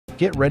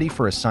Get ready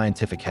for a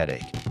scientific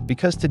headache,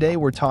 because today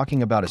we're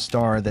talking about a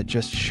star that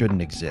just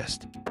shouldn't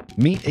exist.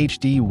 Meet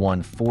HD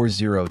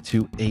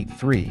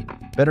 140283,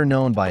 better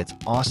known by its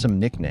awesome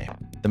nickname,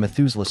 the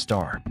Methuselah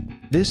star.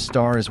 This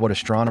star is what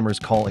astronomers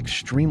call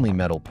extremely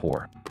metal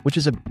poor, which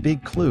is a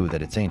big clue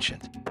that it's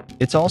ancient.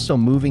 It's also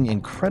moving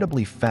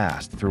incredibly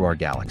fast through our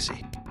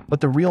galaxy. But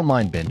the real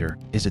mind-bender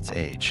is its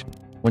age.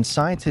 When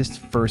scientists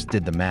first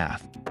did the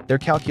math, their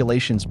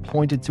calculations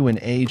pointed to an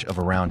age of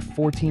around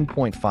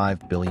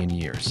 14.5 billion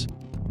years.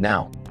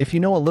 Now, if you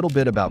know a little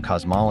bit about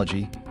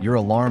cosmology, your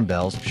alarm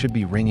bells should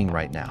be ringing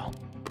right now.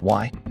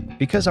 Why?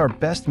 Because our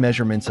best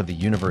measurements of the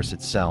universe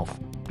itself,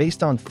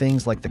 based on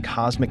things like the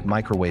cosmic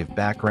microwave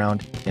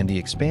background and the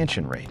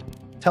expansion rate,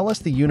 tell us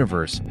the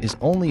universe is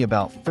only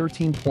about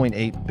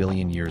 13.8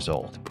 billion years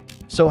old.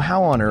 So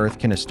how on earth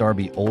can a star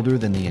be older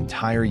than the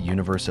entire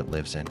universe it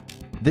lives in?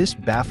 This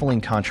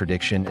baffling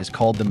contradiction is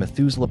called the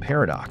Methuselah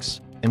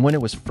paradox, and when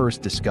it was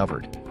first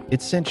discovered, it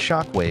sent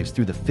shockwaves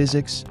through the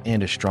physics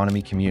and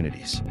astronomy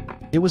communities.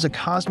 It was a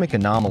cosmic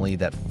anomaly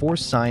that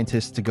forced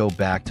scientists to go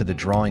back to the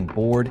drawing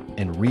board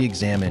and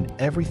re-examine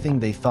everything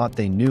they thought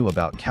they knew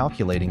about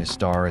calculating a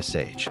star's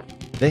age.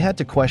 They had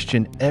to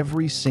question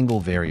every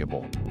single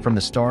variable, from the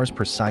star's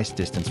precise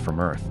distance from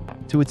Earth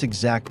to its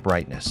exact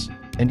brightness,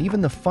 and even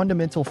the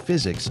fundamental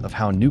physics of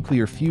how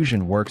nuclear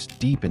fusion works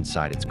deep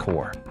inside its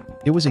core.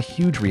 It was a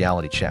huge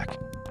reality check.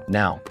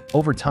 Now,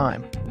 over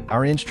time,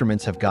 our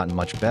instruments have gotten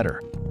much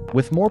better,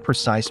 with more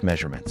precise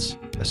measurements,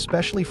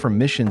 especially from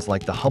missions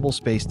like the Hubble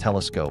Space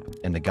Telescope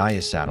and the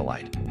Gaia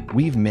satellite.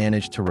 We've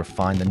managed to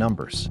refine the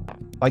numbers.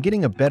 By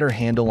getting a better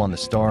handle on the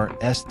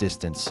star's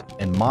distance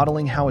and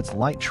modeling how its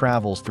light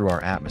travels through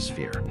our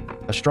atmosphere,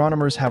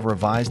 astronomers have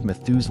revised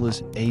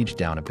Methuselah's age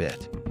down a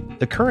bit.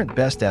 The current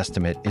best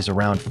estimate is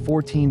around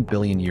 14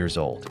 billion years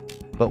old.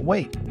 But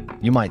wait,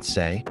 you might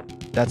say,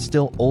 that's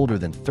still older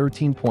than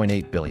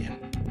 13.8 billion.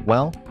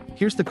 Well,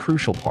 here's the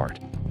crucial part.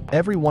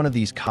 Every one of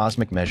these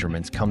cosmic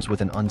measurements comes with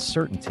an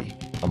uncertainty,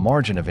 a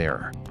margin of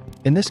error.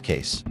 In this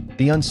case,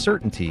 the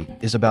uncertainty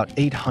is about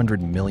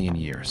 800 million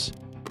years.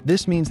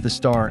 This means the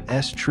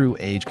star's true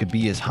age could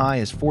be as high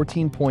as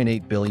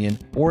 14.8 billion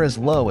or as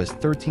low as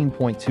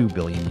 13.2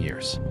 billion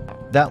years.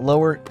 That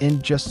lower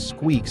end just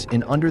squeaks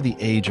in under the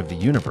age of the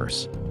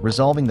universe,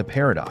 resolving the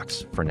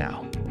paradox for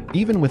now.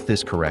 Even with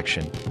this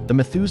correction, the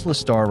Methuselah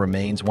star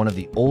remains one of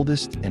the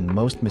oldest and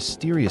most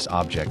mysterious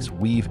objects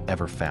we've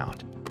ever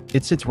found.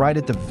 It sits right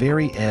at the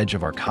very edge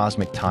of our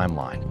cosmic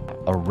timeline,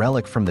 a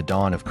relic from the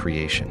dawn of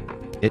creation.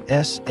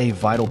 It's a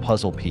vital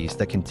puzzle piece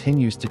that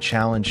continues to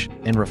challenge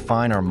and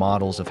refine our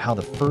models of how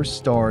the first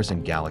stars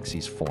and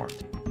galaxies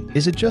formed.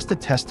 Is it just a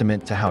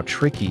testament to how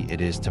tricky it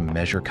is to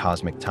measure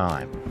cosmic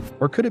time?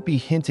 Or could it be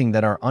hinting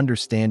that our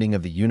understanding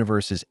of the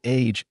universe's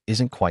age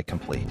isn't quite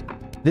complete?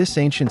 This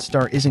ancient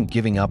star isn't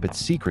giving up its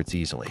secrets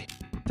easily.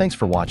 Thanks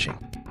for watching.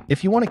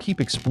 If you want to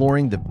keep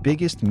exploring the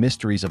biggest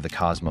mysteries of the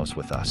cosmos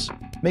with us,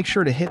 make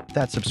sure to hit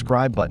that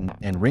subscribe button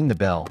and ring the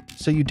bell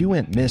so you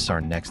don't miss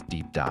our next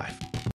deep dive.